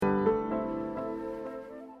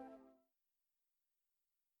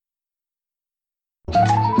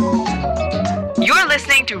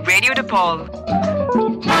listening to Radio DePaul.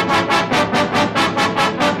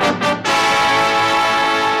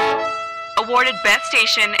 Awarded Best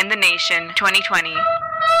Station in the Nation 2020.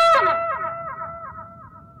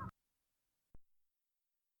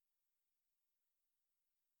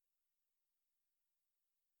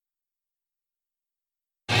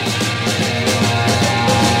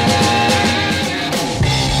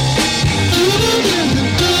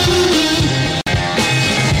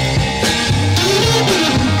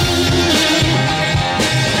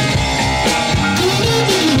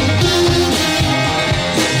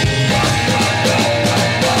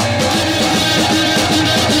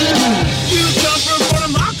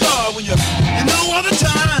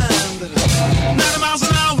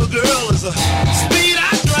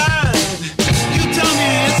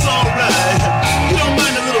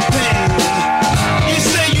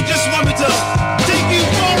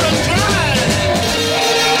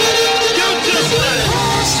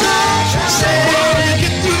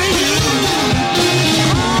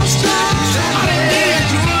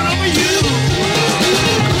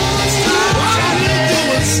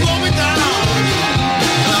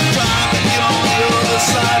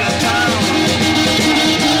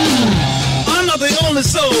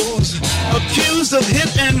 Of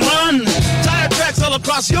hit and run, tire tracks all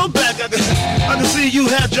across your back. I can see you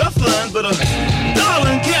had your fun, but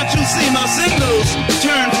darling, can't you see my signals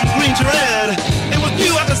turn from green to red? And with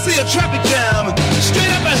you, I can see a traffic jam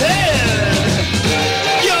straight up ahead.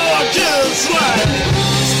 You're just like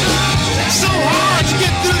so hard to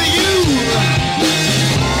get through to you.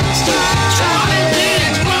 I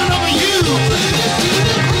didn't run over you.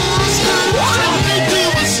 All they do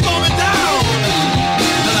was slow me down.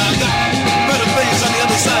 And I got better things on the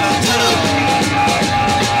other side of town.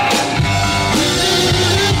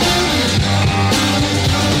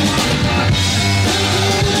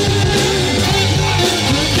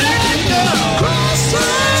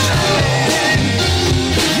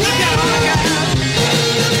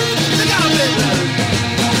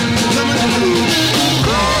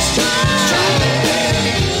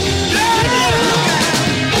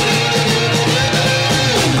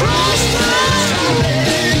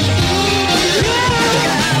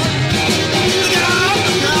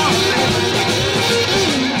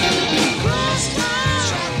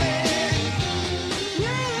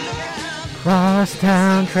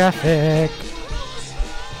 Crosstown traffic.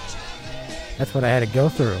 That's what I had to go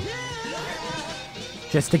through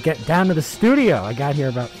just to get down to the studio. I got here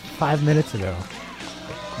about 5 minutes ago,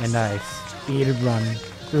 and I speeded run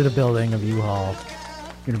through the building of U-Hall,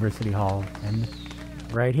 University Hall, and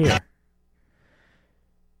right here.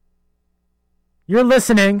 You're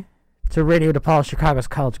listening to Radio DePaul, Chicago's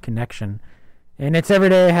College Connection, and it's Every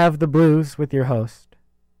Day I Have the Blues with your host,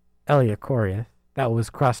 Elliott. That was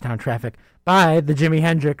Crosstown Traffic by the Jimi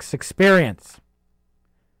Hendrix Experience.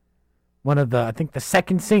 One of I think the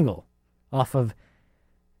second single off of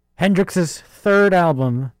Hendrix's third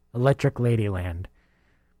album, Electric Ladyland.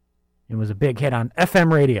 It was a big hit on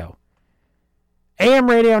FM radio. AM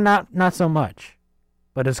radio, not so much.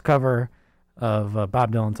 But his cover of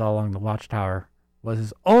Bob Dylan's All Along the Watchtower was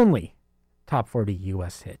his only top 40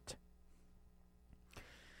 U.S. hit.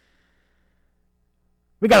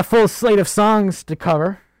 We got a full slate of songs to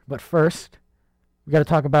cover, but first, we got to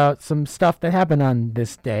talk about some stuff that happened on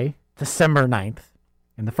this day, December 9th.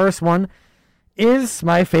 And the first one is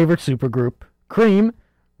my favorite supergroup, Cream,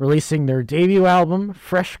 releasing their debut album,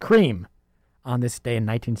 Fresh Cream, on this day in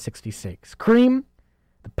 1966. Cream,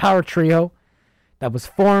 the power trio that was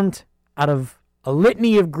formed out of a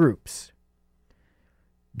litany of groups.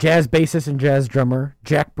 Jazz bassist and jazz drummer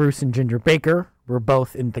Jack Bruce and Ginger Baker were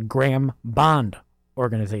both in the Graham Bond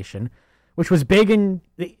organization, which was big in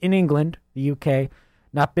England, the UK,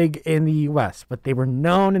 not big in the US, but they were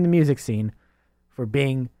known in the music scene for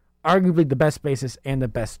being arguably the best bassist and the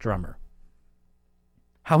best drummer.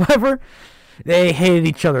 However, they hated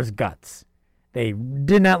each other's guts. They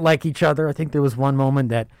did not like each other. I think there was one moment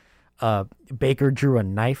that Baker drew a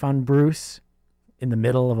knife on Bruce in the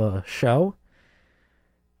middle of a show.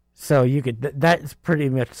 So that's pretty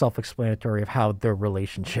much self-explanatory of how their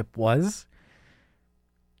relationship was.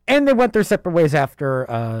 And they went their separate ways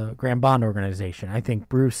after Graham Bond organization. I think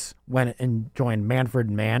Bruce went and joined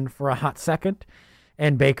Manfred Mann for a hot second,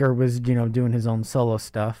 and Baker was, doing his own solo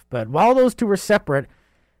stuff. But while those two were separate,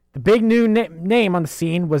 the big new name on the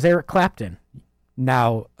scene was Eric Clapton,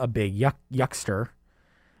 now a big yuckster.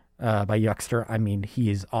 By yuckster, I mean he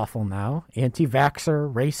is awful now.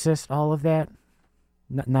 Anti-vaxxer, racist, all of that.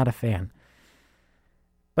 Not a fan.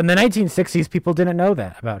 But in the 1960s, people didn't know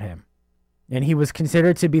that about him. And he was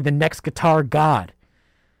considered to be the next guitar god.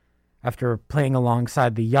 after playing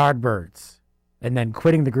alongside the Yardbirds, and then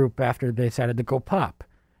quitting the group after they decided to go pop,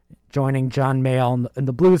 joining John Mayall and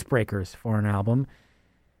the Blues Breakers for an album.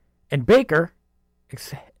 And Baker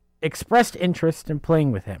expressed interest in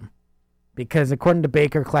playing with him, because according to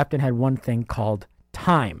Baker, Clapton had one thing called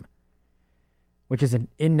time, which is an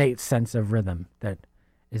innate sense of rhythm that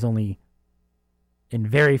is only in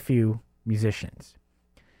very few musicians.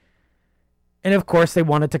 And of course, they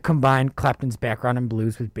wanted to combine Clapton's background in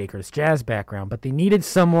blues with Baker's jazz background, but they needed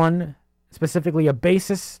someone, specifically a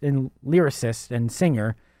bassist and lyricist and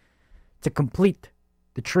singer, to complete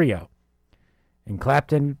the trio. And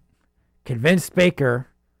Clapton convinced Baker,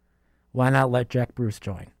 why not let Jack Bruce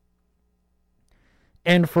join?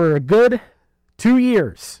 And for a good 2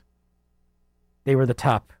 years, they were the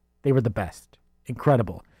top. They were the best.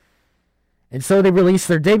 Incredible. And so they released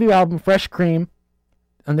their debut album, Fresh Cream,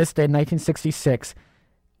 on this day in 1966.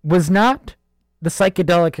 Was not the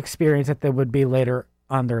psychedelic experience that there would be later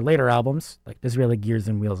on their later albums, like Disraeli Gears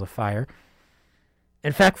and Wheels of Fire.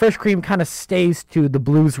 In fact, Fresh Cream kind of stays to the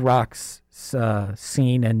blues rocks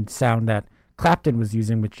scene and sound that Clapton was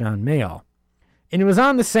using with John Mayall. And it was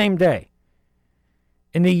on the same day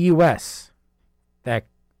in the U.S. that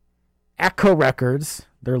Atco Records,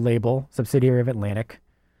 their label, subsidiary of Atlantic,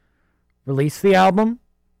 released the album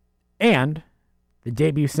and the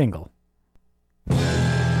debut single,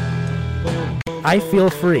 I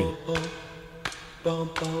Feel Free,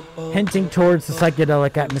 hinting towards the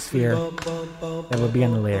psychedelic atmosphere that would be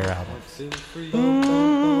on the later albums.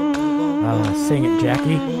 Sing it,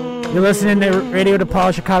 Jackie. You're listening to Radio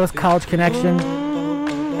DePaul, Chicago's College Connection.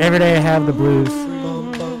 Every day I have the blues.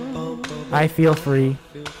 I Feel Free,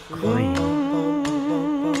 Cream. I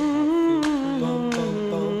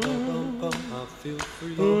feel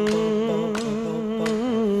free.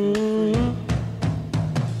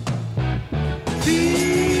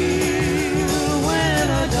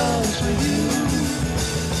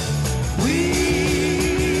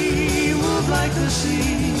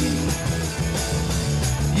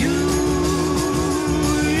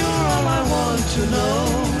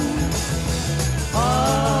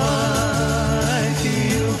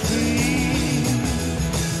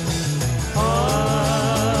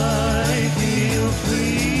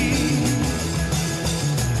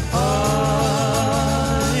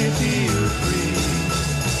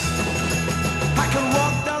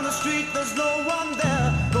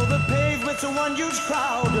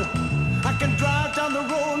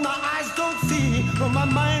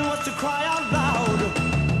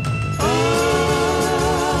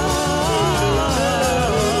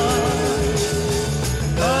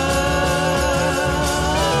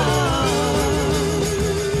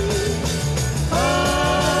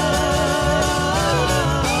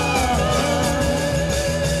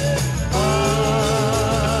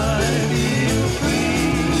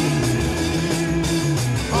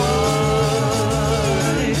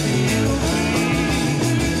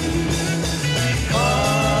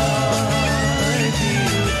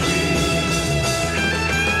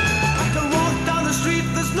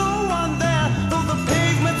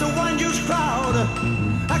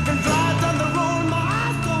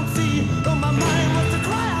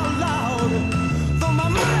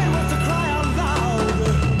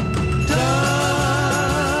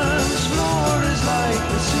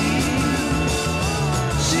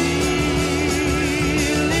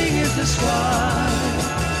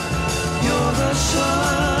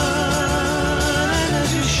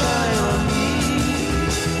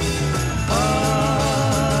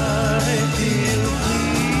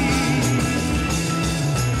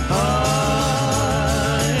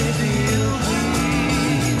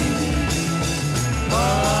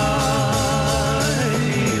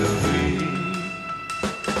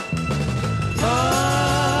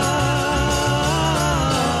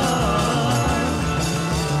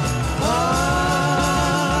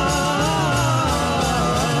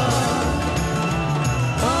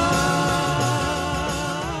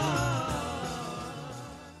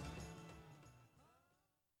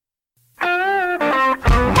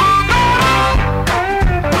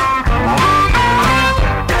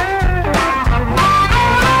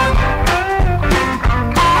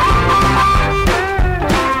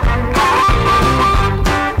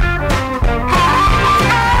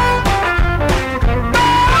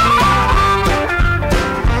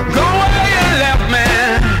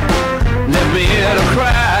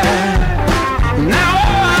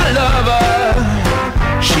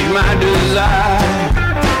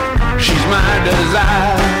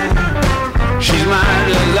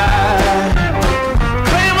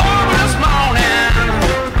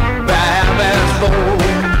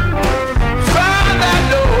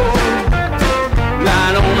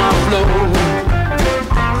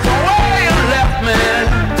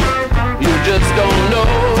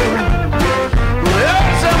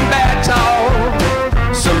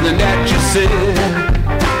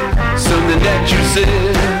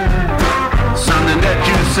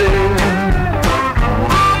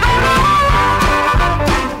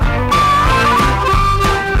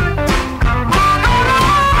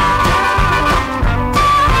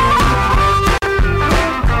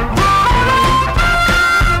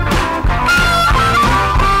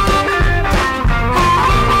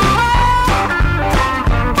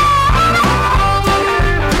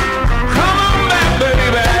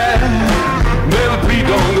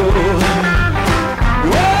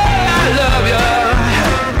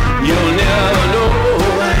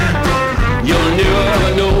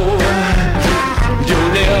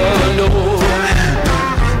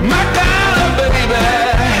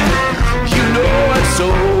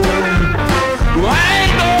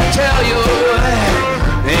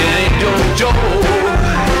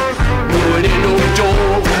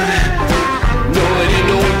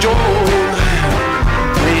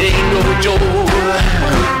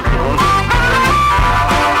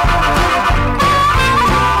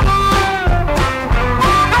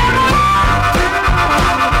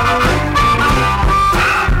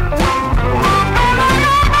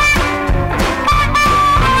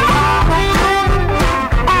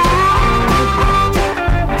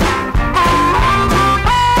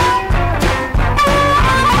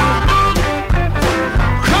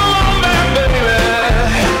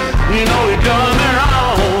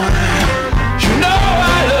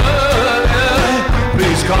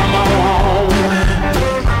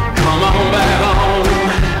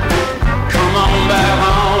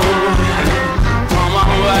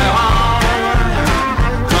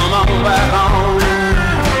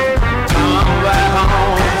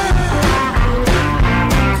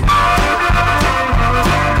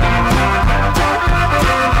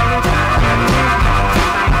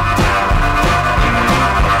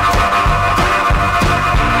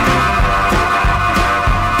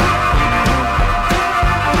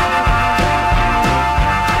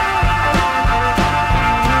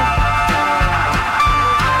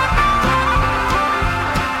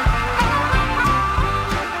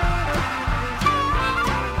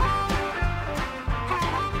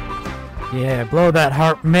 Yeah, blow that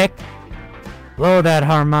Mick. Blow that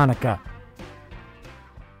harmonica.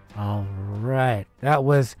 All right. That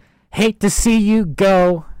was Hate to See You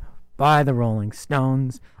Go by the Rolling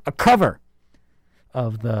Stones. A cover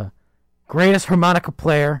of the greatest harmonica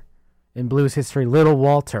player in blues history, Little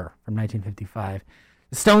Walter, from 1955.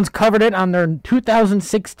 The Stones covered it on their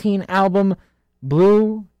 2016 album,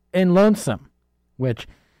 Blue and Lonesome, which,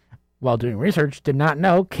 while doing research, did not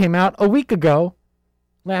know came out a week ago,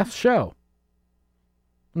 last show.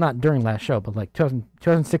 Not during last show, but like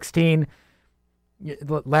 2016,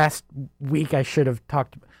 last week I should have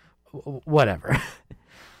talked, whatever.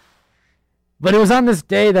 But it was on this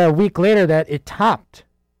day, that a week later, that it topped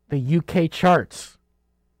the UK charts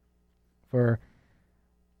for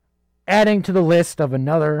adding to the list of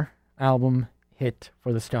another album hit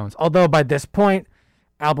for the Stones. Although by this point,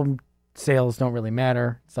 album sales don't really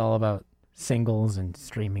matter. It's all about singles and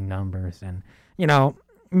streaming numbers. And, you know,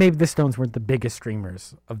 maybe the Stones weren't the biggest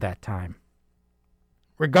streamers of that time.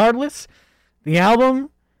 Regardless, the album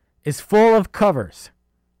is full of covers.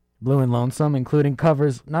 Blue and Lonesome, including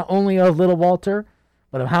covers not only of Little Walter,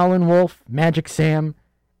 but of Howlin' Wolf, Magic Sam,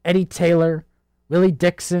 Eddie Taylor, Willie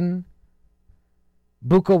Dixon,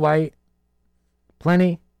 Buka White,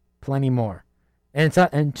 plenty more. And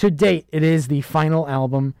to date, it is the final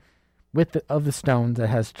album of the Stones that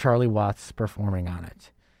has Charlie Watts performing on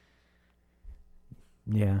it.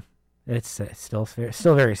 Yeah, it's still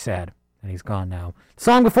very sad that he's gone now. The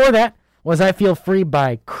song before that was I Feel Free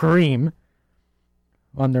by Cream,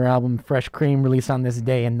 on their album Fresh Cream, released on this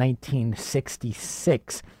day in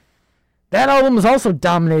 1966. That album was also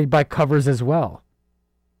dominated by covers as well.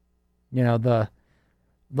 You know, the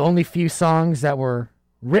only few songs that were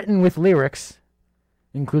written with lyrics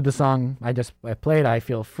include the song I played, I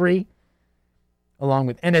Feel Free, along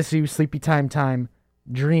with NSU, Sleepy Time Time,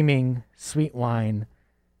 Dreaming, Sweet Wine,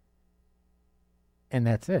 and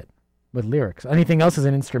that's it, with lyrics. Anything else is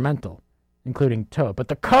an instrumental, including Toe. But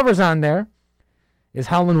the covers on there is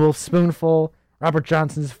Howlin' Wolf's Spoonful, Robert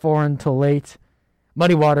Johnson's Foreign Till Late,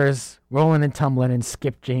 Muddy Waters' Rollin' and Tumblin', and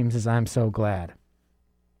Skip James's I'm So Glad.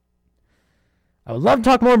 I would love to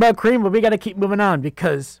talk more about Cream, but we got to keep moving on,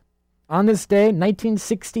 because on this day,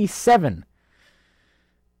 1967,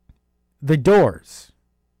 The Doors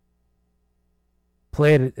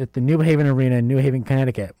played at the New Haven Arena in New Haven,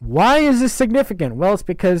 Connecticut. Why is this significant? Well, it's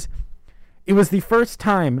because it was the first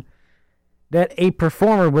time that a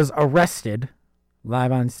performer was arrested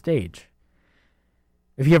live on stage.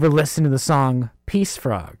 If you ever listen to the song Peace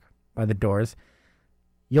Frog by The Doors,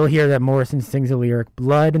 you'll hear that Morrison sings the lyric,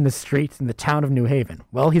 blood in the streets in the town of New Haven.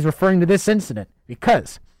 Well, he's referring to this incident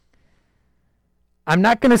because I'm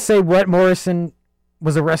not going to say what Morrison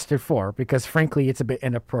was arrested for, because frankly, it's a bit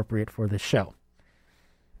inappropriate for this show.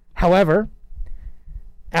 However,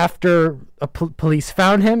 after police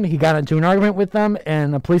found him, he got into an argument with them,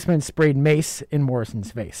 and a policeman sprayed mace in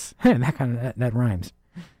Morrison's face. that rhymes.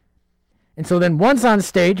 And so then once on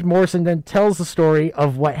stage, Morrison then tells the story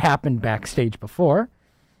of what happened backstage before,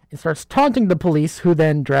 and starts taunting the police, who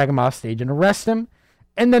then drag him off stage and arrest him.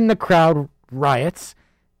 And then the crowd riots,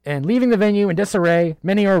 and leaving the venue in disarray,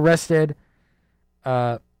 many are arrested.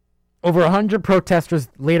 Over 100 protesters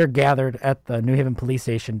later gathered at the New Haven police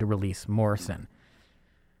station to release Morrison.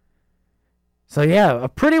 So yeah, a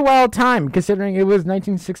pretty wild time, considering it was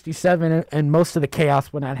 1967, and most of the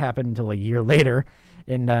chaos would not happen until a year later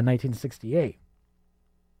in 1968.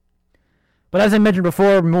 But as I mentioned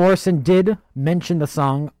before, Morrison did mention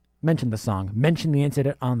the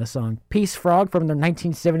incident on the song Peace Frog from their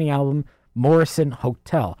 1970 album Morrison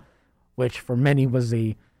Hotel, which for many was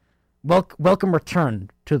a welcome return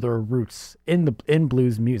to their roots in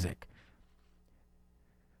blues music.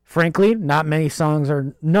 Frankly, not many songs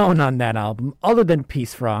are known on that album other than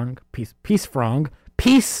Peace Frog,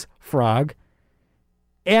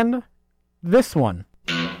 and this one,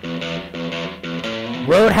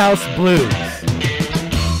 Roadhouse Blues,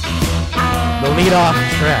 the lead-off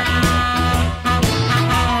track.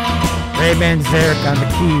 Ray Manzarek on the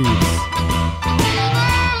keys,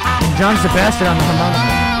 and John Sebastian on the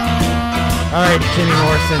harmonica. All right, Jimmy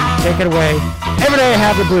Morrison, take it away. Every day I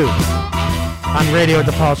have the blues on Radio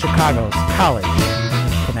DePaul, Chicago's College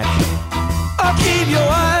Connection. I'll keep your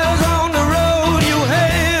eyes on the road, your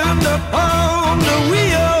hand upon the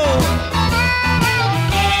wheel.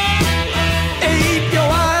 Keep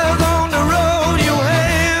your eyes on the road, your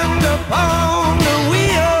hand upon the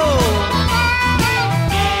wheel.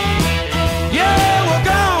 Yeah, we're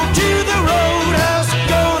going to the roadhouse,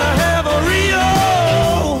 gonna have a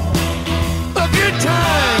good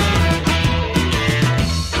time.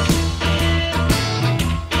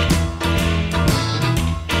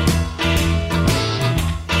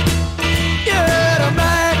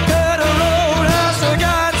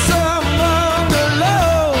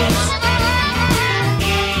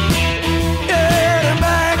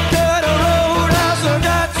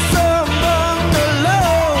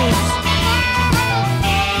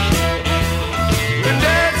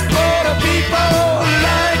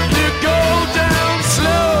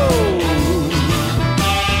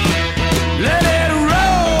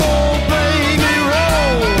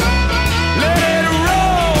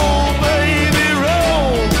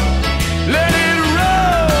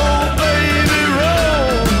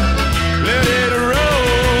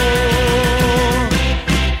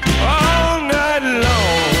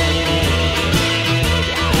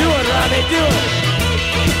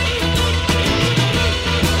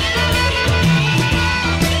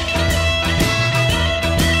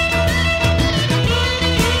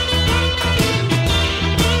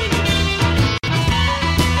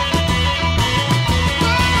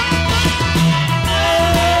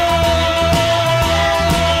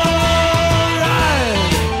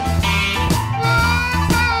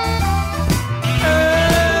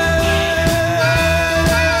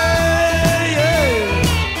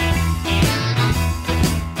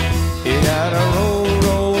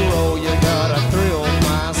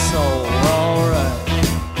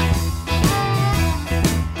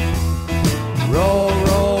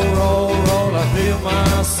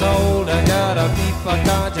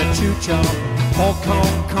 Beach, Hong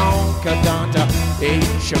Kong, Concordanta,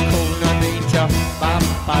 Asia, Kona Beach,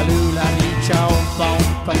 Papalula Beach,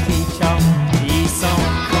 Bompaticha, East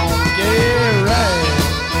Hong Kong, yeah, right.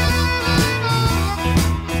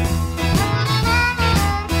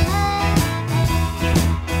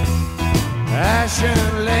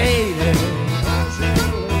 Ashen lady,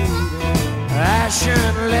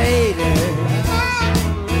 Ashen lady,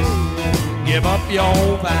 give up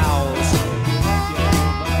your vows,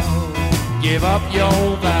 give up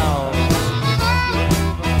your vows.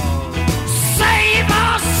 Save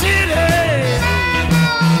our city,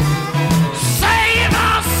 save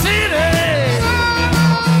our city,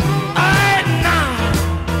 at night.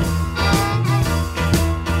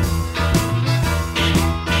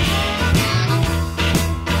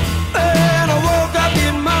 And I woke up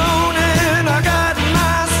in the morning, I got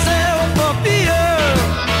myself a beer.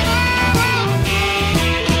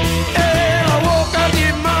 And I woke up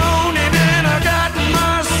in the morning and I got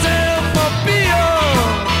myself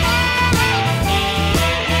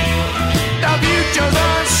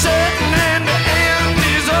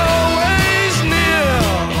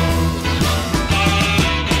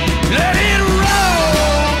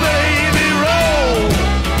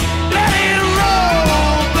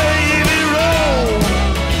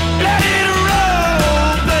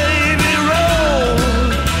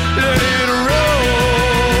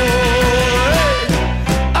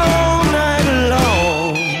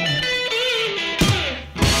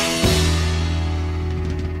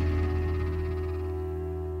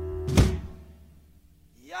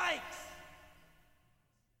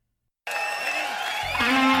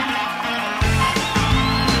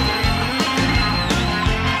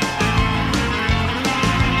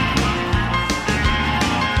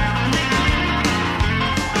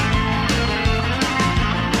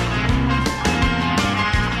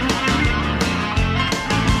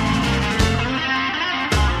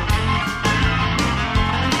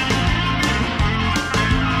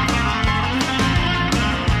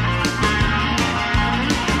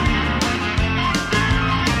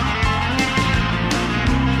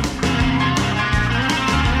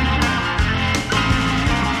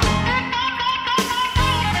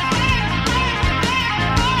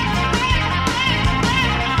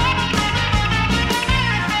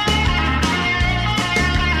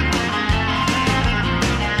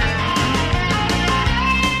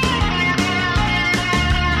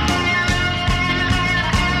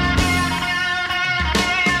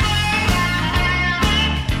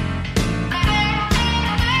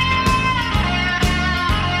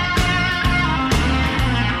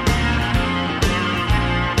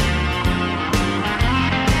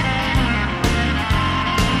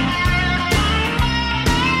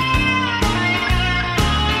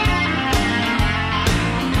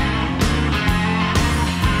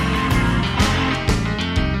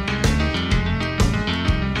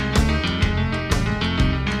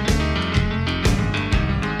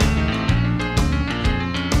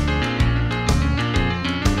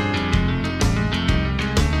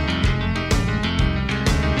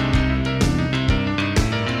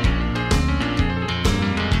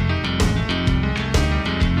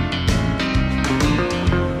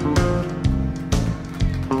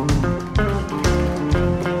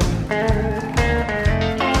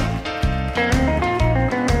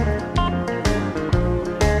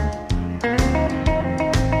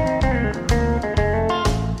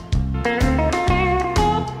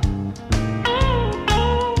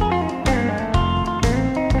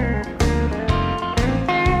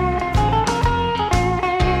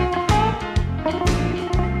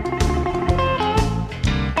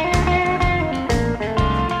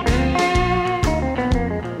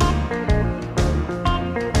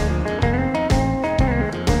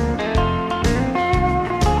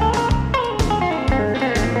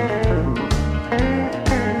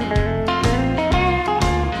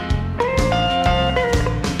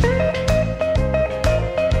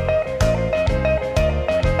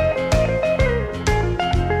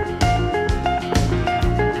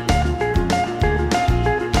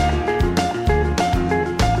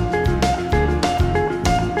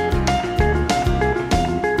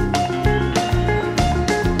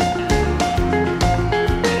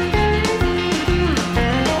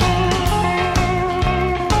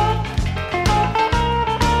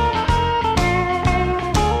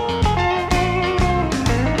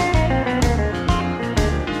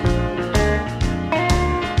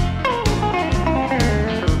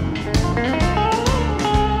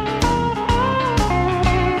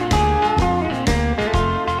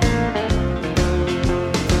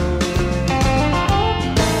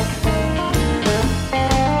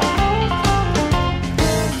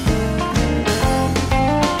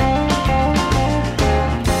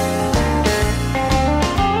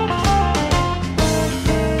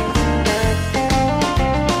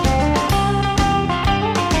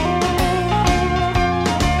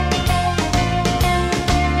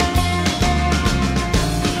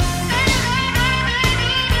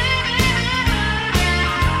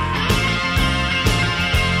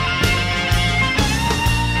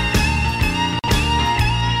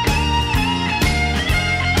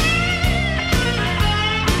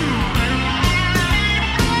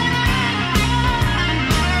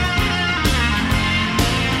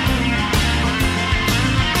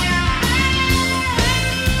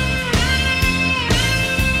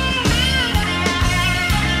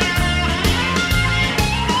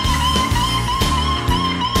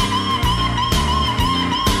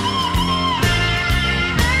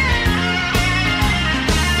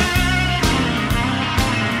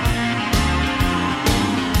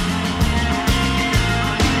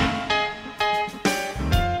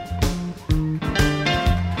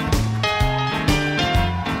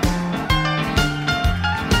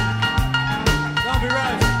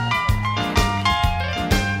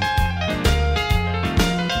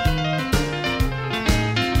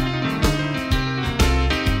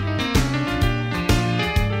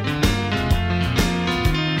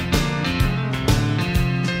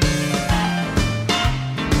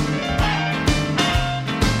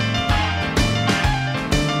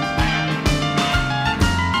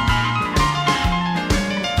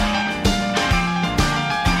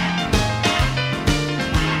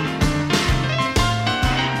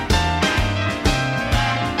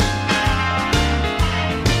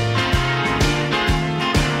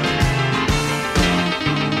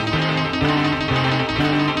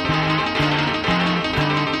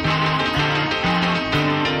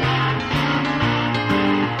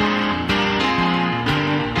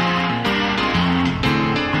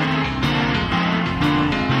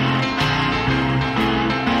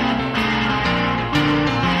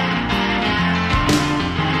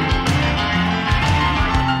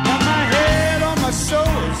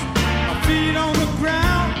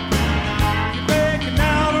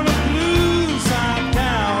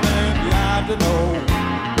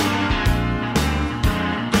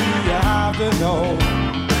to know.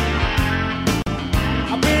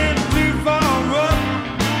 I've been too far up,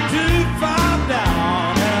 too far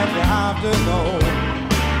down, and you have to know.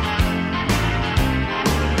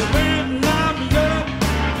 You wouldn't lock me up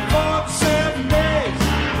for 7 days.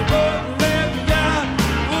 You wouldn't let me out,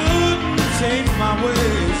 wouldn't change my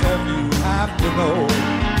ways. Have you have to know?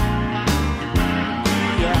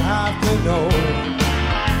 You have to know.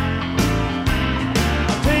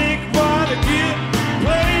 I take what I get,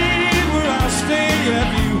 play where I stay.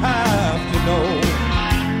 If you have to know,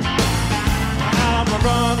 I'm a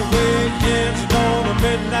runaway engine on a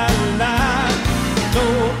midnight line. No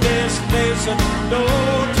destination, no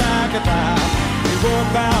time to die. You worry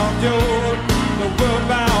about yours, no worry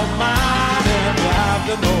about mine. And you have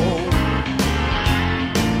to know.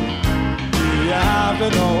 You have to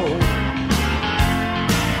know.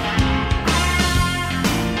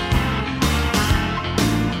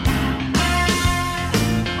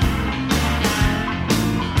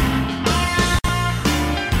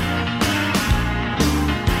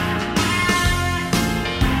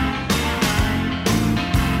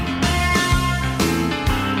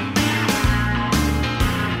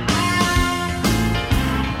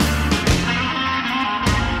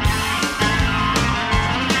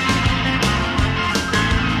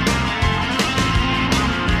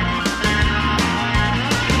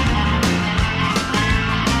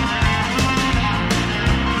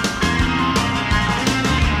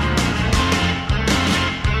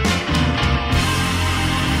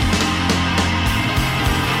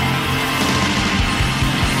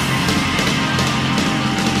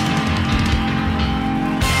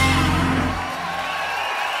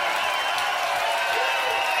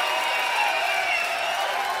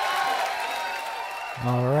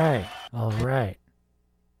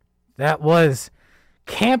 That was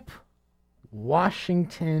Camp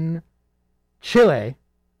Washington, Chile,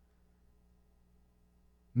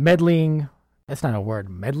 medleying, that's not a word,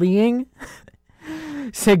 medleying,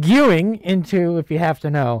 seguing into If You Have to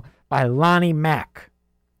Know by Lonnie Mack.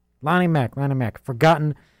 Lonnie Mack,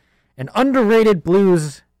 forgotten, an underrated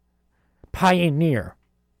blues pioneer,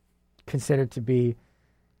 considered to be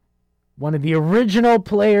one of the original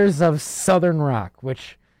players of Southern rock,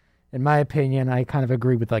 which, in my opinion, I kind of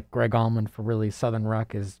agree with like Greg Allman for really Southern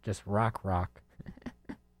rock is just rock.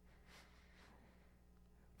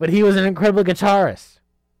 But he was an incredible guitarist.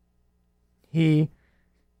 He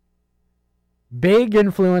big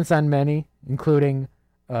influence on many, including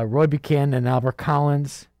Roy Buchanan and Albert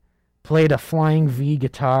Collins. Played a flying V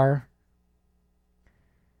guitar.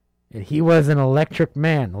 And he was an electric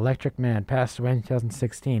man, passed away in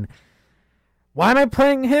 2016. Why am I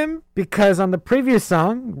playing him? Because on the previous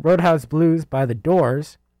song, Roadhouse Blues by The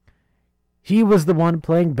Doors, he was the one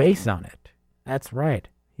playing bass on it. That's right.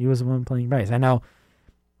 He was the one playing bass. I know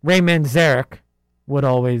Ray Manzarek would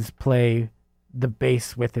always play the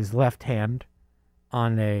bass with his left hand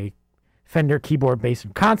on a Fender keyboard bass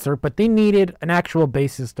in concert, but they needed an actual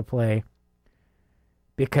bassist to play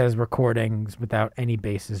because recordings without any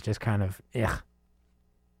bass is just kind of, ugh.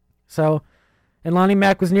 So, and Lonnie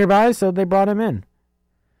Mack was nearby, so they brought him in.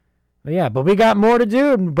 But we got more to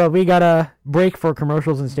do, but we got a break for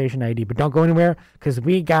commercials and station ID. But don't go anywhere, because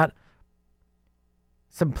we got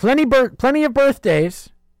some plenty of birthdays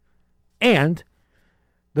and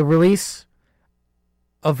the release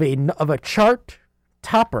of a chart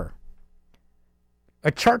topper. A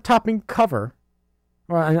chart-topping cover,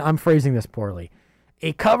 or I'm phrasing this poorly.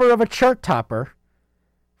 A cover of a chart topper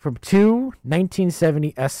from two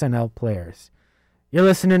 1970 SNL players. You're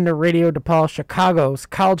listening to Radio DePaul, Chicago's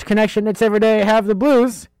College Connection. It's every day I have the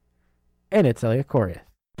blues, and it's Elliott Correa.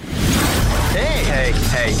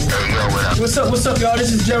 Hey, yo, what up? What's up, y'all?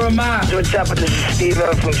 This is Jeremiah. What's up? This is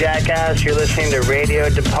Steve-O from Jackass. You're listening to Radio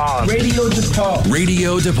DePaul. Radio DePaul.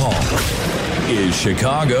 Radio DePaul is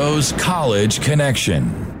Chicago's College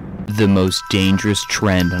Connection. The most dangerous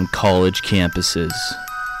trend on college campuses.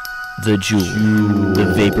 The Joule.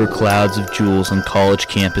 The vapor clouds of jewels on college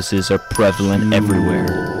campuses are prevalent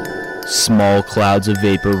everywhere. Small clouds of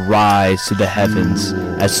vapor rise to the heavens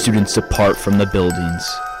as students depart from the buildings.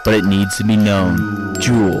 But it needs to be known,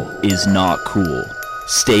 Joule is not cool.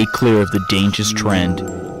 Stay clear of the dangerous trend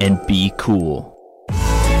and be cool.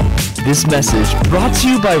 This message brought to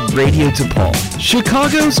you by Radio DePaul,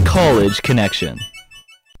 Chicago's College Connection.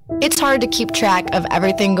 It's hard to keep track of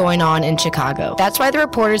everything going on in Chicago. That's why the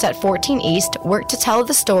reporters at 14 East work to tell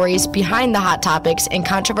the stories behind the hot topics and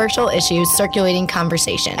controversial issues circulating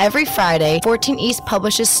conversation. Every Friday, 14 East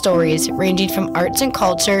publishes stories ranging from arts and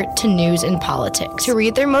culture to news and politics. To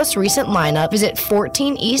read their most recent lineup, visit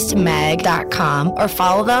 14eastmag.com or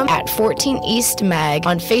follow them at 14 East Mag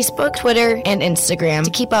on Facebook, Twitter, and Instagram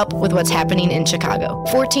to keep up with what's happening in Chicago.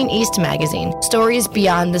 14 East Magazine, stories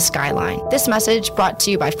beyond the skyline. This message brought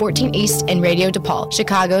to you by 14 East and Radio DePaul,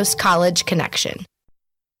 Chicago's College Connection.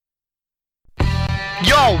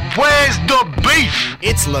 Yo, where's the beef?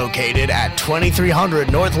 It's located at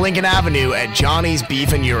 2300 North Lincoln Avenue at Johnny's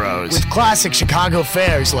Beef and Euros. With classic Chicago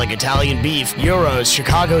fares like Italian beef, Euros,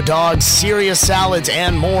 Chicago dogs, serious salads,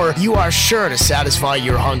 and more, you are sure to satisfy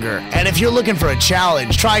your hunger. And if you're looking for a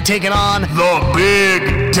challenge, try taking on the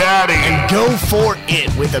Big Daddy. And go for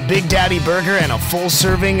it with a Big Daddy burger and a full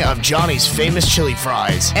serving of Johnny's famous chili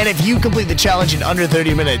fries. And if you complete the challenge in under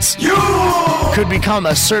 30 minutes, you could become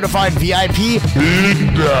a certified VIP Big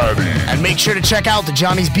Daddy. And make sure to check out the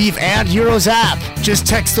Johnny's Beef and Euros app. Just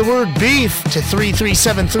text the word beef to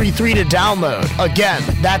 33733 to download. Again,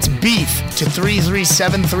 that's beef to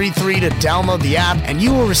 33733 to download the app, and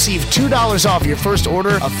you will receive $2 off your first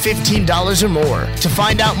order of $15 or more. To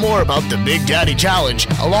find out more about the Big Daddy Challenge,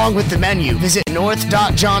 along with the menu, visit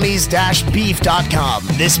north.johnny's-beef.com.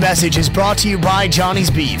 This message is brought to you by Johnny's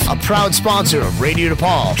Beef, a proud sponsor of Radio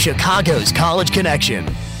DePaul, Chicago's College Connection.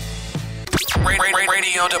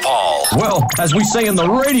 Radio DePaul. Well, as we say in the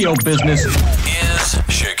radio business, is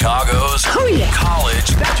Chicago's College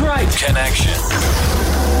That's right. Connection.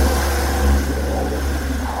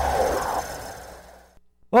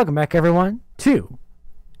 Welcome back, everyone, to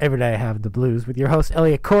Every Day I Have the Blues with your host,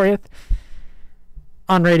 Elliott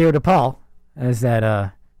on Radio DePaul, as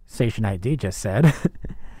that station ID just said.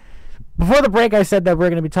 Before the break, I said that we're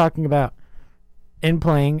going to be talking about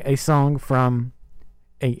playing a song from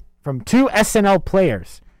two SNL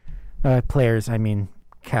players. Players, I mean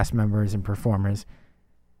cast members and performers.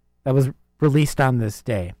 That was released on this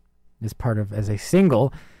day as a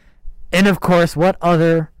single. And of course,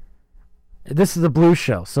 this is a blues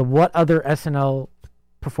show, so what other SNL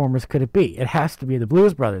performers could it be? It has to be the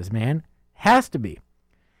Blues Brothers, man. Has to be.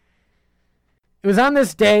 It was on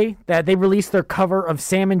this day that they released their cover of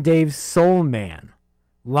Sam and Dave's Soul Man,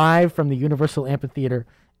 live from the Universal Amphitheater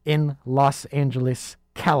in Los Angeles,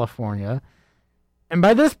 California. And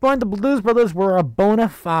by this point, the Blues Brothers were a bona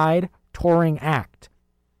fide touring act.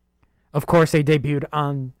 Of course, they debuted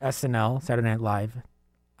on SNL, Saturday Night Live,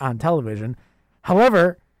 on television.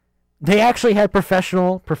 However, they actually had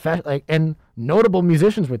professional and notable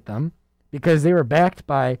musicians with them, because they were backed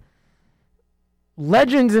by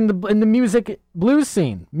legends in the music blues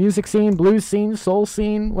scene, blues scene, soul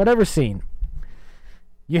scene, whatever scene.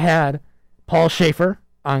 You had Paul Schaefer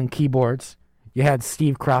on keyboards. You had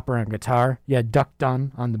Steve Cropper on guitar. You had Duck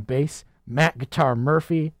Dunn on the bass. Matt Guitar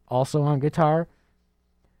Murphy also on guitar.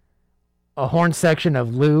 A horn section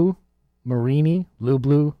of Lou Marini,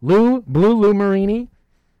 Lou Marini,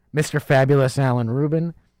 Mr. Fabulous Alan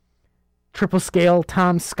Rubin, triple scale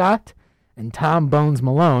Tom Scott, and Tom Bones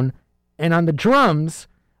Malone. And on the drums,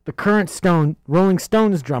 the current Rolling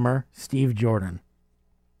Stones drummer, Steve Jordan.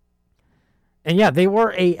 And yeah, they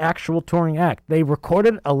were a actual touring act. They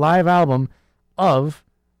recorded a live album of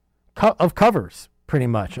covers, pretty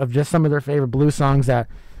much, of just some of their favorite blues songs that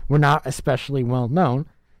were not especially well known,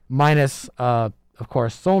 minus, of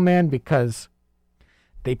course, Soul Man, because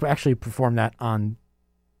they actually performed that on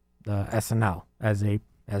the SNL as the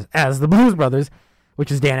Blues Brothers,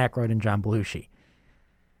 which is Dan Aykroyd and John Belushi.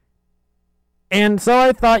 And so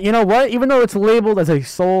I thought, you know what? Even though it's labeled as a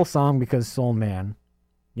soul song because Soul Man,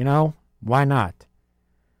 why not?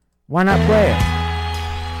 Why not play it?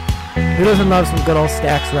 Who doesn't love some good old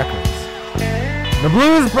Stax records? The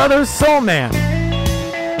Blues Brothers Soul Man.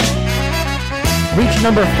 Reached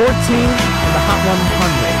number 14 in the Hot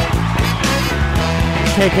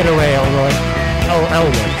 100. Take it away, Elroy.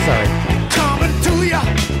 Elwood, sorry. Coming to ya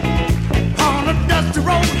on a dusty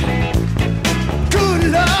road. Good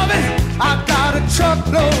loving, I got a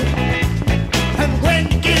truckload. And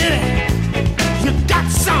when you get it, you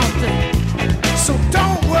got something. So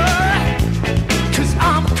don't worry, 'cause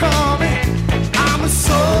I'm coming. I'm a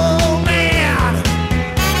soul man.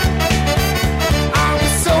 I'm a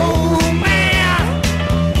soul man.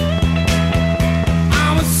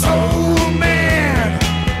 I'm a soul man.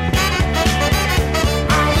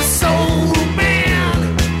 I'm a soul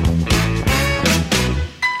man.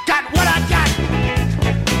 Got what I got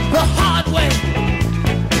the hard way.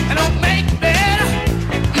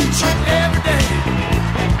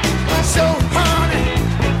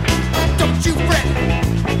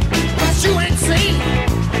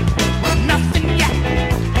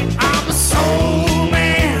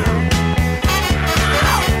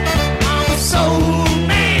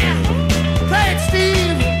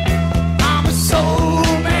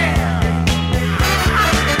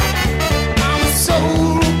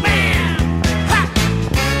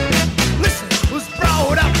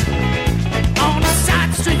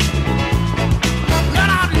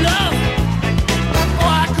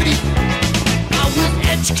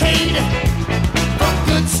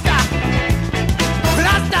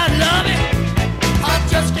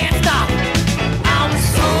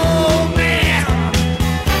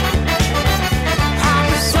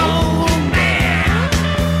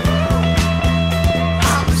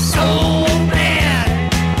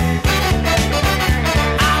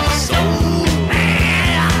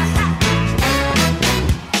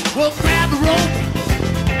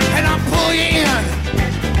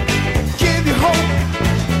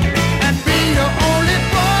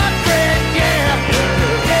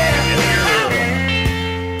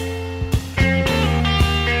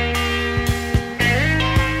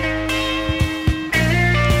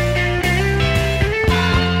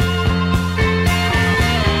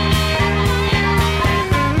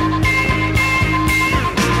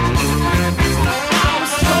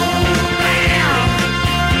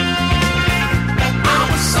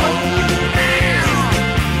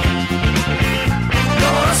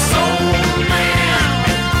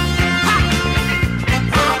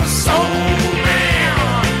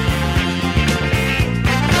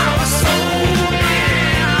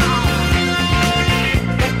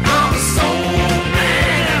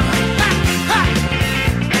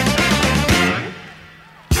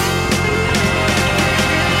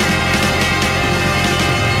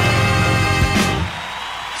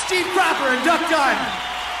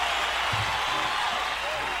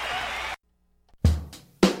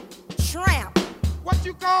 Tramp. What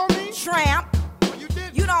you call me? Tramp. Oh, you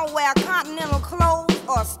did? You don't wear continental clothes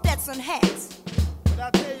or Stetson hats. But I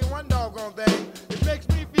tell you one doggone thing. It makes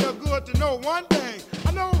me feel good to know one thing.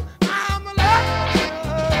 I know I'm a lover.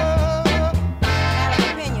 Have an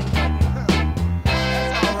opinion, baby.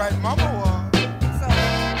 That's all right, Mama was. So,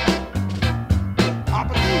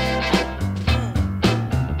 Papa too.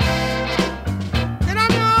 And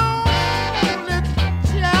I'm the only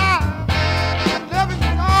child. I love it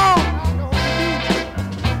all. I know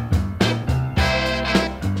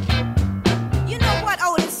you know what,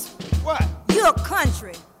 Otis? what? You're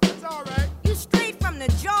country. It's all right. You straight from the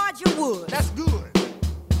Georgia woods. That's good.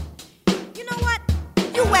 You know what?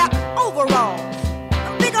 You wear overalls,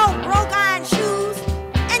 them big old broke iron shoes,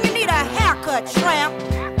 and you need a haircut, Tramp.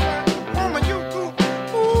 Woman, you do.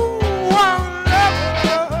 Ooh, I'm lover.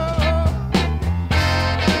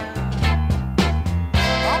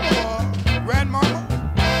 Mama, grandmama,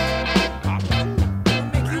 Papa too.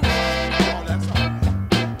 Oh, that's all right.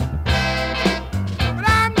 But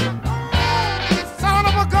I'm the only son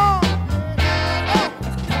of a gun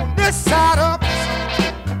on this side of the sun.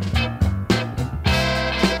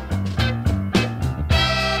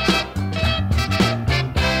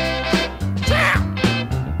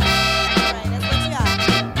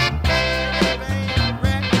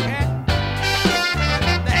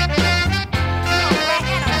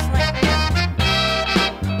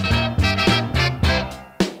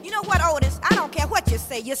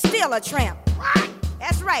 You're still a tramp. What?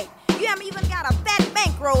 That's right. You haven't even got a fat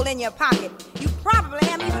bankroll in your pocket. You probably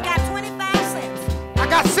haven't even got 25 cents. I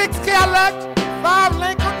got 6 Cadillacs, 5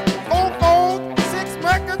 Lincoln, 4 Ford, 6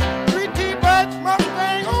 Mercury, 3 T-Birds,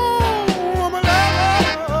 Mustang. Ooh, I'm a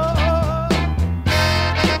lover.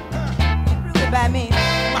 Prove it by me.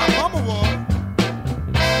 My mama was.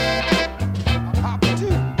 My papa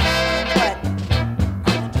too. What?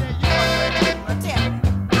 I'm gonna tell you one thing. Well, tell me.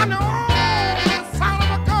 I know the sound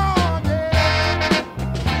of a gun,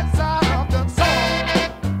 yeah, inside of the song.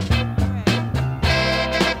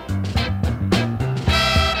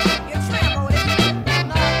 You're a tramp, Otis.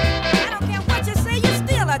 No, I don't care what you say, you're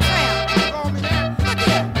still a tramp. call me that. Look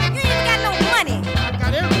here, you ain't even got no money. I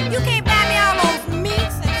got everything. You can't buy me all those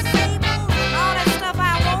meats and sables and all that stuff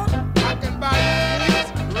I want. I can buy you pigs,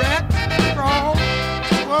 rats, frogs,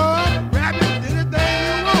 squirrels, rabbits, anything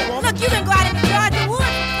you want. Look, you can go out in the Georgia woods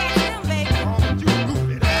and catch them, baby. Oh, but you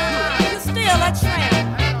goofy. That's You're still a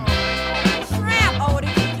tramp. all right. Tramp,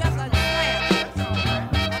 Otis. You're just a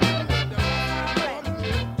tramp.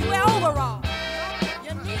 You wear overalls.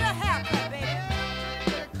 You need a haircut, baby.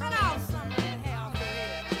 Cut off some of that hair off your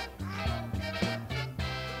head.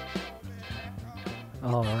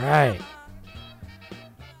 All right.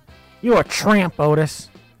 You're a tramp, Otis.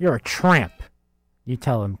 You're a tramp. You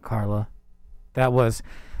tell him, Carla. That was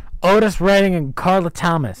Otis Redding and Carla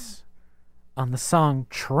Thomas on the song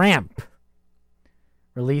Tramp,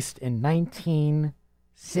 released in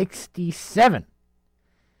 1967.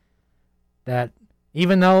 That,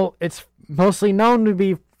 even though it's mostly known to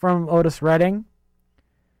be from Otis Redding,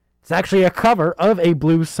 it's actually a cover of a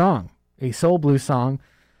blues song, a soul blues song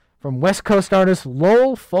from West Coast artist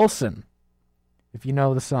Lowell Fulson. If you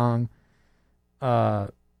know the song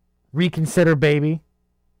Reconsider Baby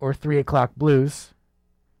or 3 O'Clock Blues,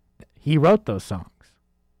 he wrote those songs.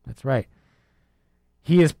 That's right.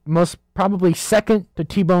 He is most probably second to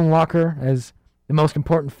T-Bone Walker as the most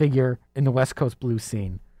important figure in the West Coast blues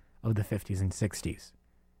scene of the 50s and 60s.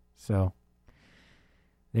 So,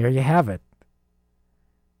 there you have it.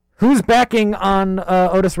 Who's backing on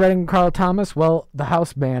Otis Redding and Carla Thomas? Well, the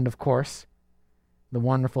house band, of course. The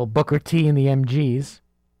wonderful Booker T and the MGs,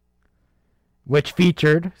 which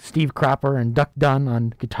featured Steve Cropper and Duck Dunn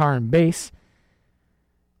on guitar and bass,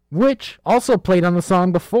 which also played on the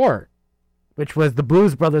song before, which was the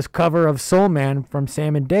Blues Brothers cover of Soul Man from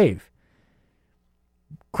Sam and Dave.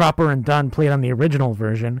 Cropper and Dunn played on the original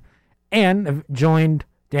version and joined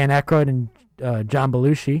Dan Aykroyd and John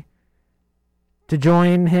Belushi to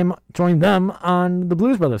join them on the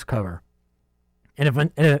Blues Brothers cover.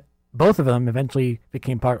 And both of them eventually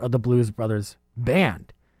became part of the Blues Brothers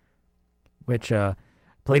band, which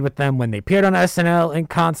played with them when they appeared on SNL, in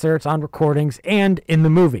concerts, on recordings, and in the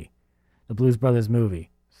movie, the Blues Brothers movie.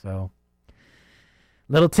 So,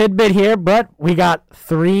 little tidbit here, but we got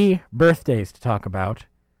 3 birthdays to talk about.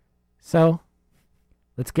 So,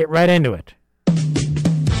 let's get right into it.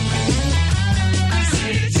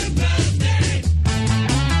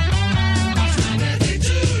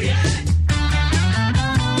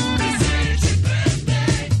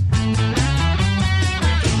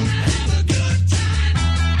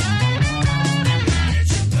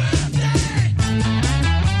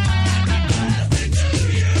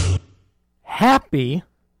 happy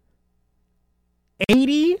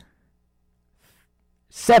 87th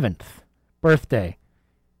birthday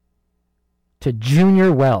to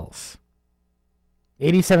Junior Wells.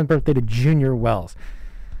 87th birthday to Junior Wells.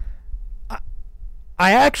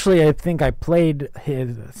 I think I played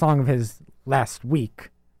a song of his last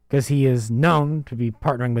week because he is known to be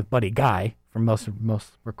partnering with Buddy Guy for most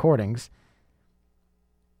recordings.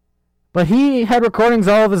 But he had recordings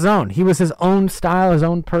all of his own. He was his own style, his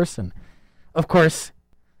own person. Of course,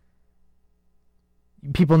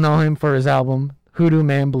 people know him for his album Hoodoo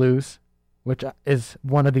Man Blues, which is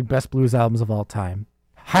one of the best blues albums of all time.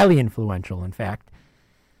 Highly influential, in fact.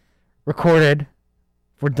 Recorded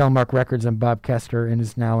for Delmark Records and Bob Kester and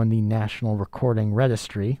is now in the National Recording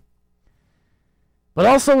Registry. But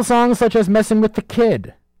also songs such as Messin' with the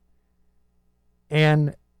Kid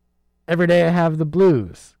and Every Day I Have the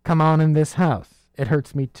Blues, Come On in This House, It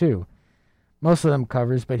Hurts Me Too. Most of them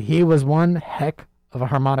covers, but he was one heck of a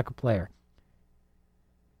harmonica player.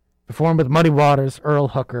 Performed with Muddy Waters, Earl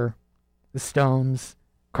Hooker, The Stones,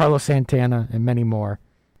 Carlos Santana, and many more.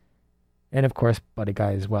 And of course, Buddy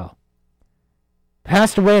Guy as well.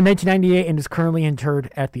 Passed away in 1998 and is currently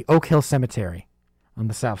interred at the Oak Hill Cemetery on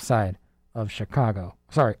the south side of Chicago.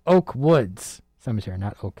 Sorry, Oak Woods Cemetery,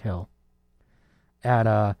 not Oak Hill. At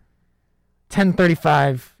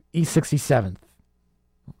 1035 East 67th.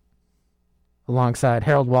 Alongside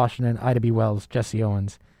Harold Washington, Ida B. Wells, Jesse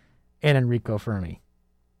Owens, and Enrico Fermi.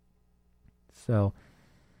 So,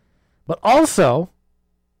 but also,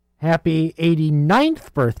 happy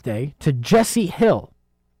 89th birthday to Jesse Hill.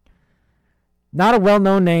 Not a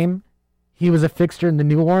well-known name. He was a fixture in the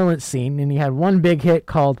New Orleans scene, and he had one big hit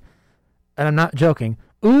called, and I'm not joking,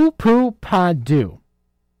 Ooh Poo Pa Doo.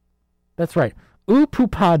 That's right, Ooh Poo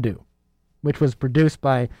Pa Doo, which was produced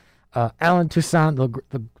by Alan Toussaint,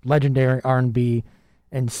 the legendary R&B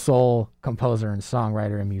and soul composer and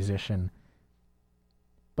songwriter and musician.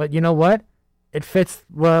 But you know what? It fits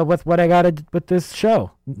with what I got with this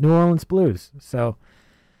show, New Orleans Blues. So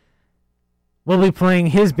we'll be playing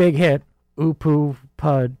his big hit, Ooh Poo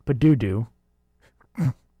Pa Doo Doo.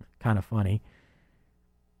 Kind of funny.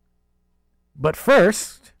 But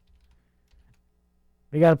first,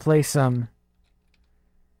 we got to play some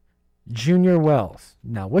Junior Wells.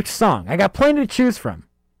 Now, which song? I got plenty to choose from,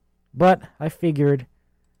 but I figured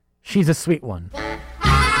She's a Sweet One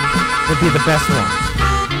would be the best one.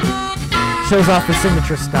 Shows off the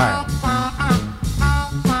signature style.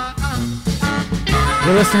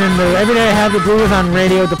 You're listening to Every Day I Have the Blues on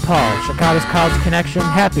Radio DePaul, Chicago's College Connection.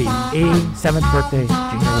 Happy 87th birthday,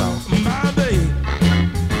 Junior Wells. My baby,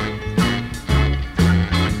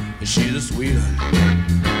 she's a sweet one.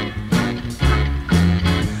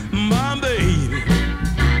 My baby,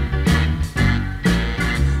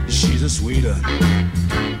 she's a sweet one.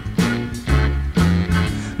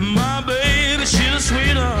 My baby, she's a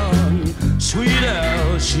sweet one, sweet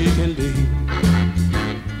as she can be.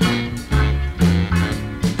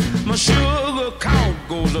 My sugar count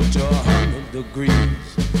goes up to 100 degrees.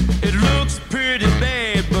 It looks pretty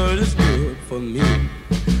bad, but it's good for me.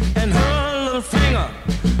 And her little finger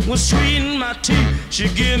will sweeten my teeth. She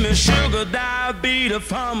give me sugar diabetes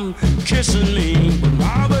from kissing me. But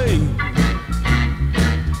my baby,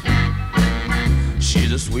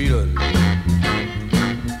 she's a sweet one.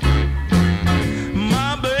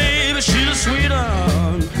 My baby, she's a sweet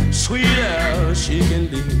one, sweet as she can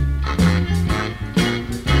be.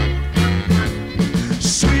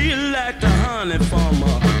 Sweet like the honey from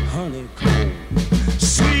a honeycomb.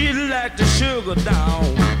 Sweet like the sugar down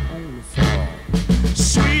on the floor.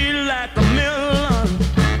 Sweet like a melon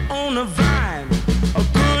on the vine. A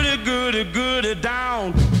goody, goody, goody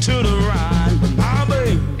down to the Rhine. But my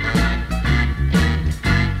baby,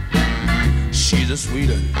 she's a sweet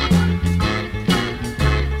one.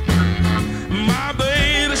 My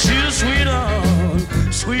baby, she's a sweet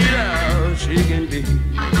one, sweet as she can be.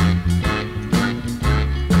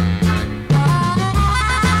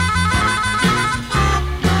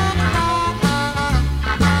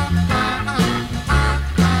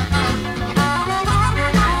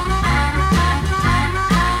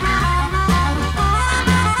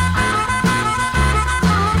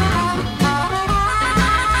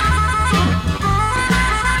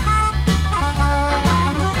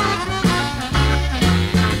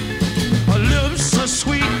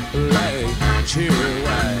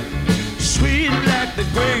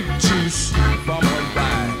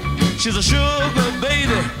 She's a sugar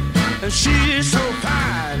baby, and she's so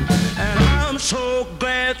fine, and I'm so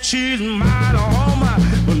glad she's mine, oh my,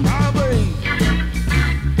 but my baby,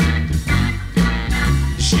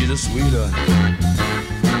 she's a sweet one.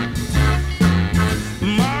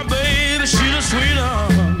 My baby, she's a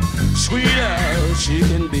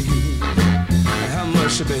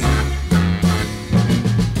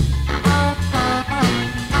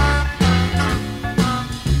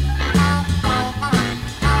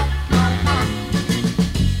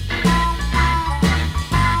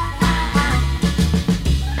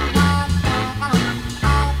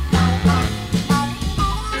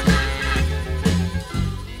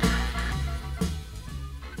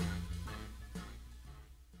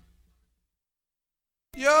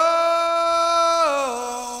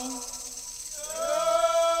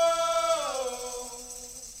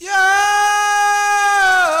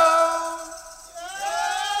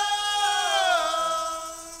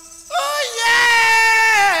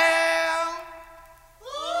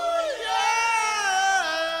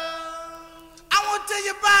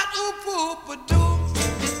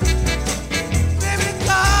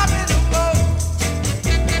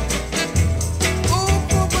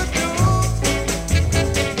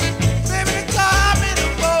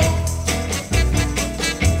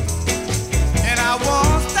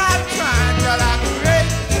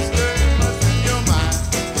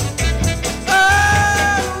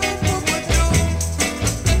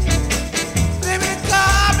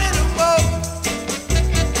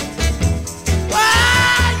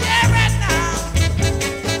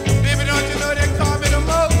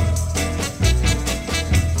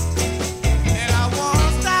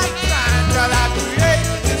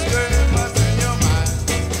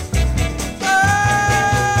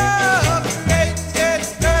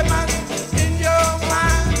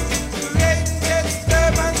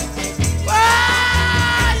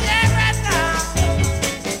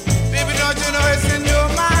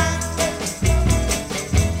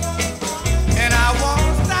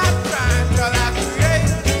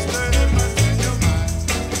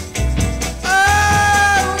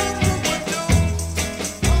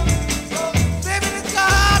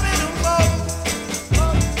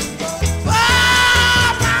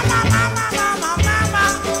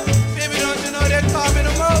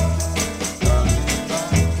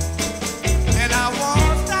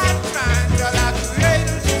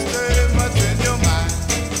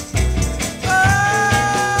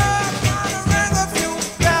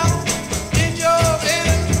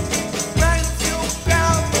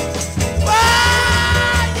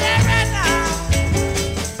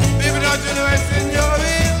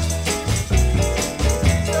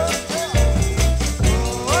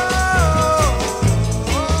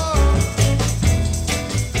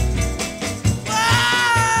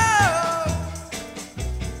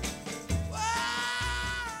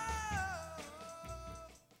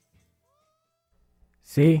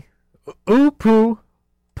See? Ooh-poo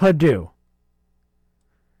Purdue.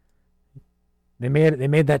 They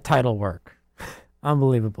made that title work.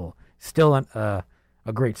 Unbelievable. Still a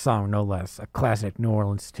great song, no less. A classic New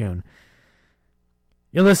Orleans tune.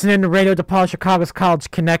 You're listening to Radio DePaul, Chicago's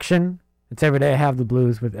College Connection. It's Every Day I Have the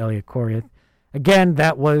Blues with Elliott Corriott. Again,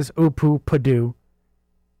 that was Ooh-poo Purdue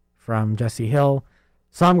from Jesse Hill.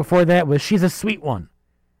 Song before that was She's a Sweet One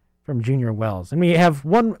from Junior Wells. And we have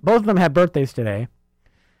both of them have birthdays today.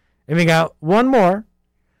 And we got one more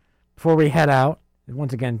before we head out. And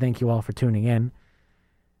once again, thank you all for tuning in.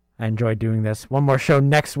 I enjoyed doing this. One more show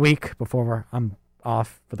next week before I'm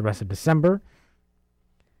off for the rest of December.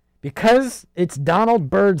 Because it's Donald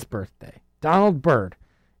Byrd's birthday. Donald Byrd,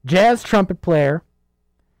 jazz trumpet player,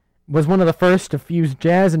 was one of the first to fuse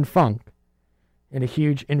jazz and funk, and a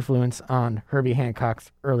huge influence on Herbie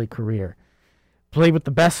Hancock's early career. Played with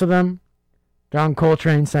the best of them, John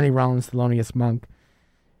Coltrane, Sonny Rollins, Thelonious Monk,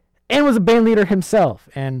 and was a band leader himself.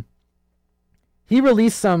 And he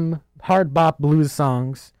released some hard bop blues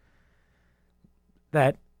songs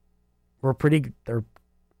that were they're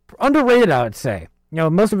underrated, I would say. You know,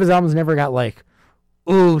 most of his albums never got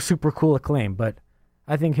super cool acclaim, but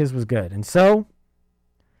I think his was good. And so,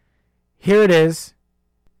 here it is.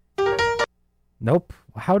 Nope.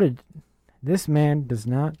 This man does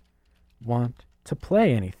not want to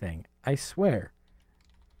play anything. I swear.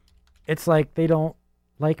 It's like they don't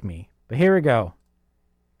like me. But here we go.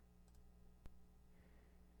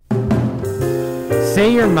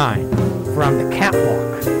 Say Your Mind from The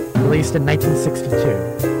Catwalk, released in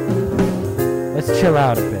 1962. Let's chill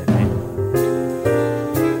out a bit, man.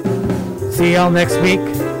 See y'all next week.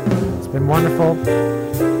 It's been wonderful.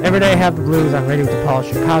 Every day I have the blues on Radio DePaul,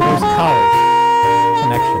 Chicago's College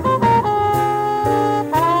Connection.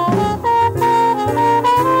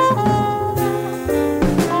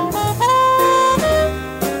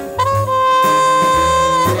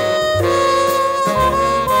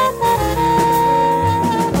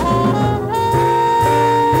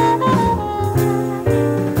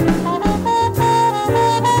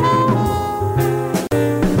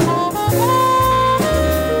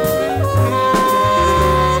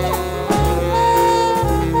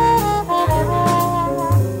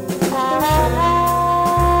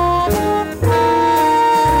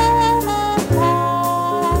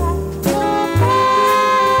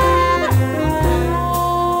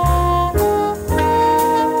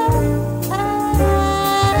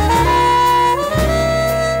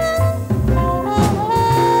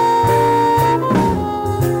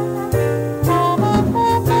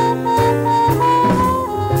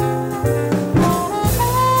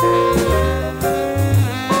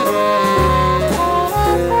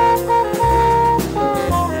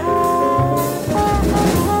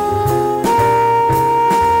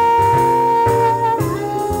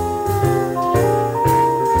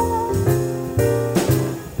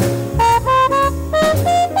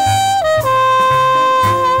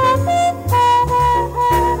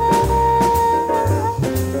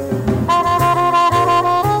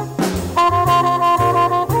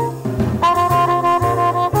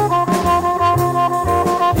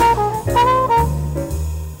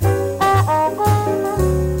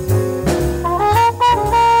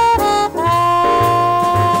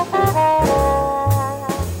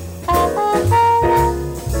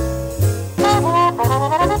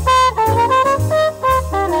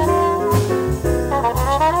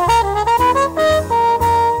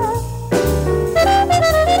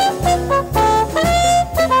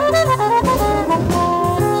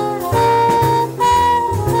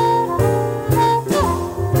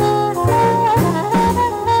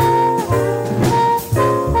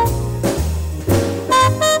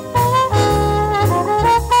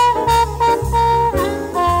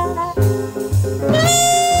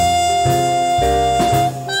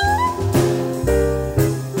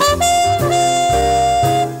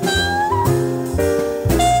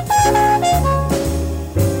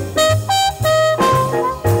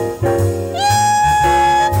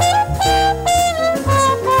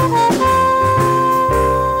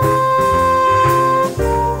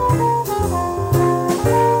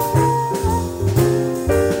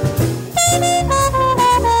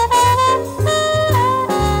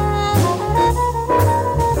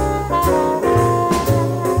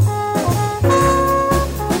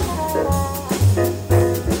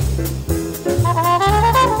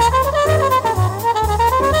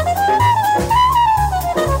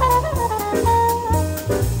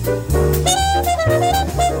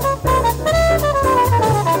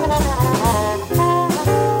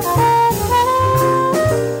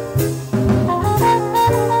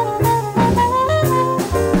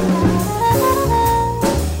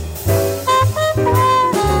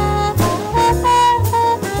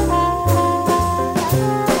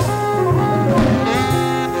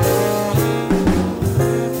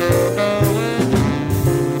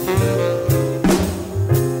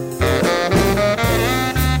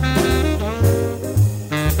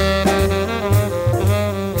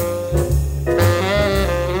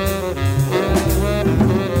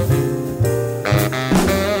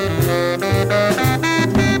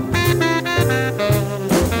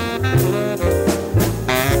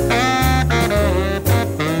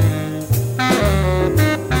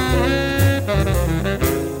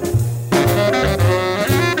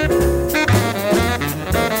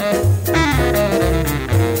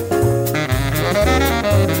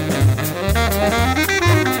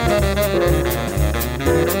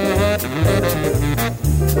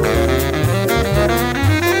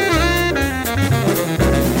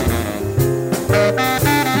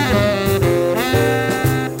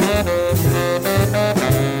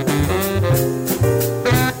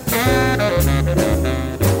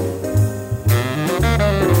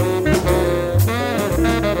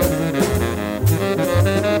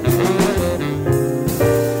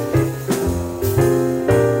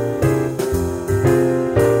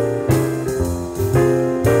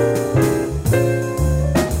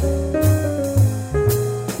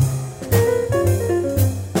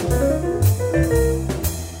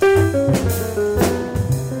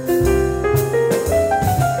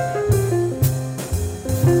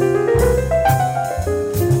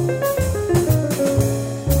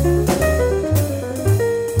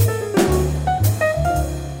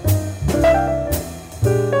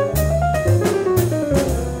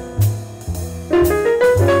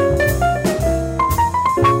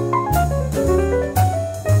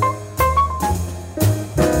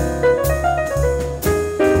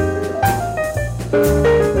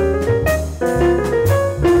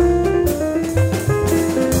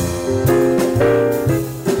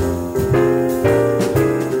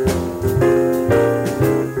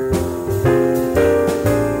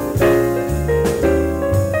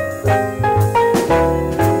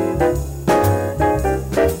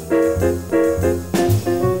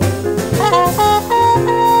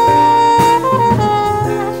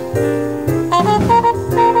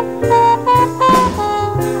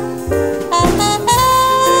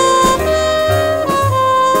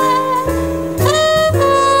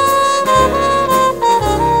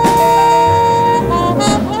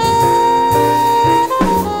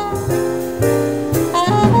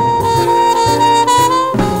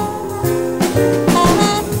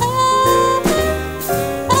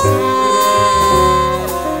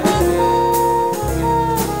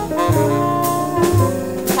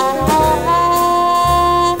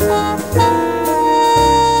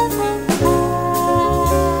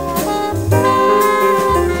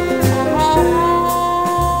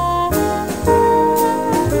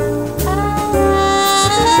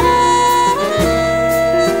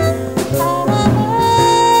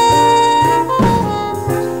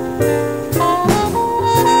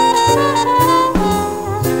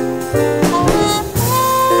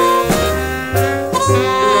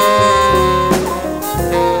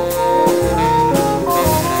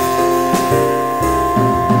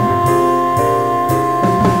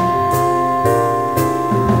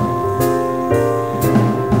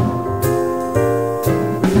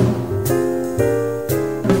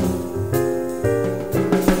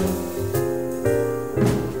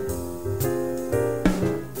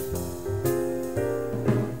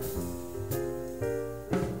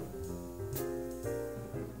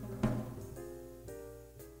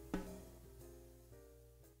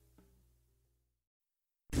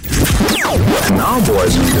 Now,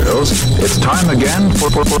 boys and girls, it's time again for...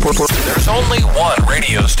 There's only one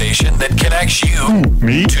radio station that connects you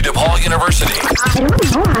to DePaul University. I don't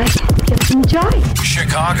know. I just enjoy it.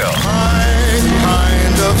 Chicago. My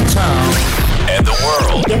kind of town. And the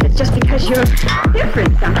world. Yes, it's just because you're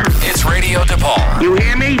different somehow. It's Radio DePaul. You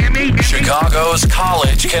hear me? Chicago's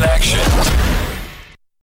college connection.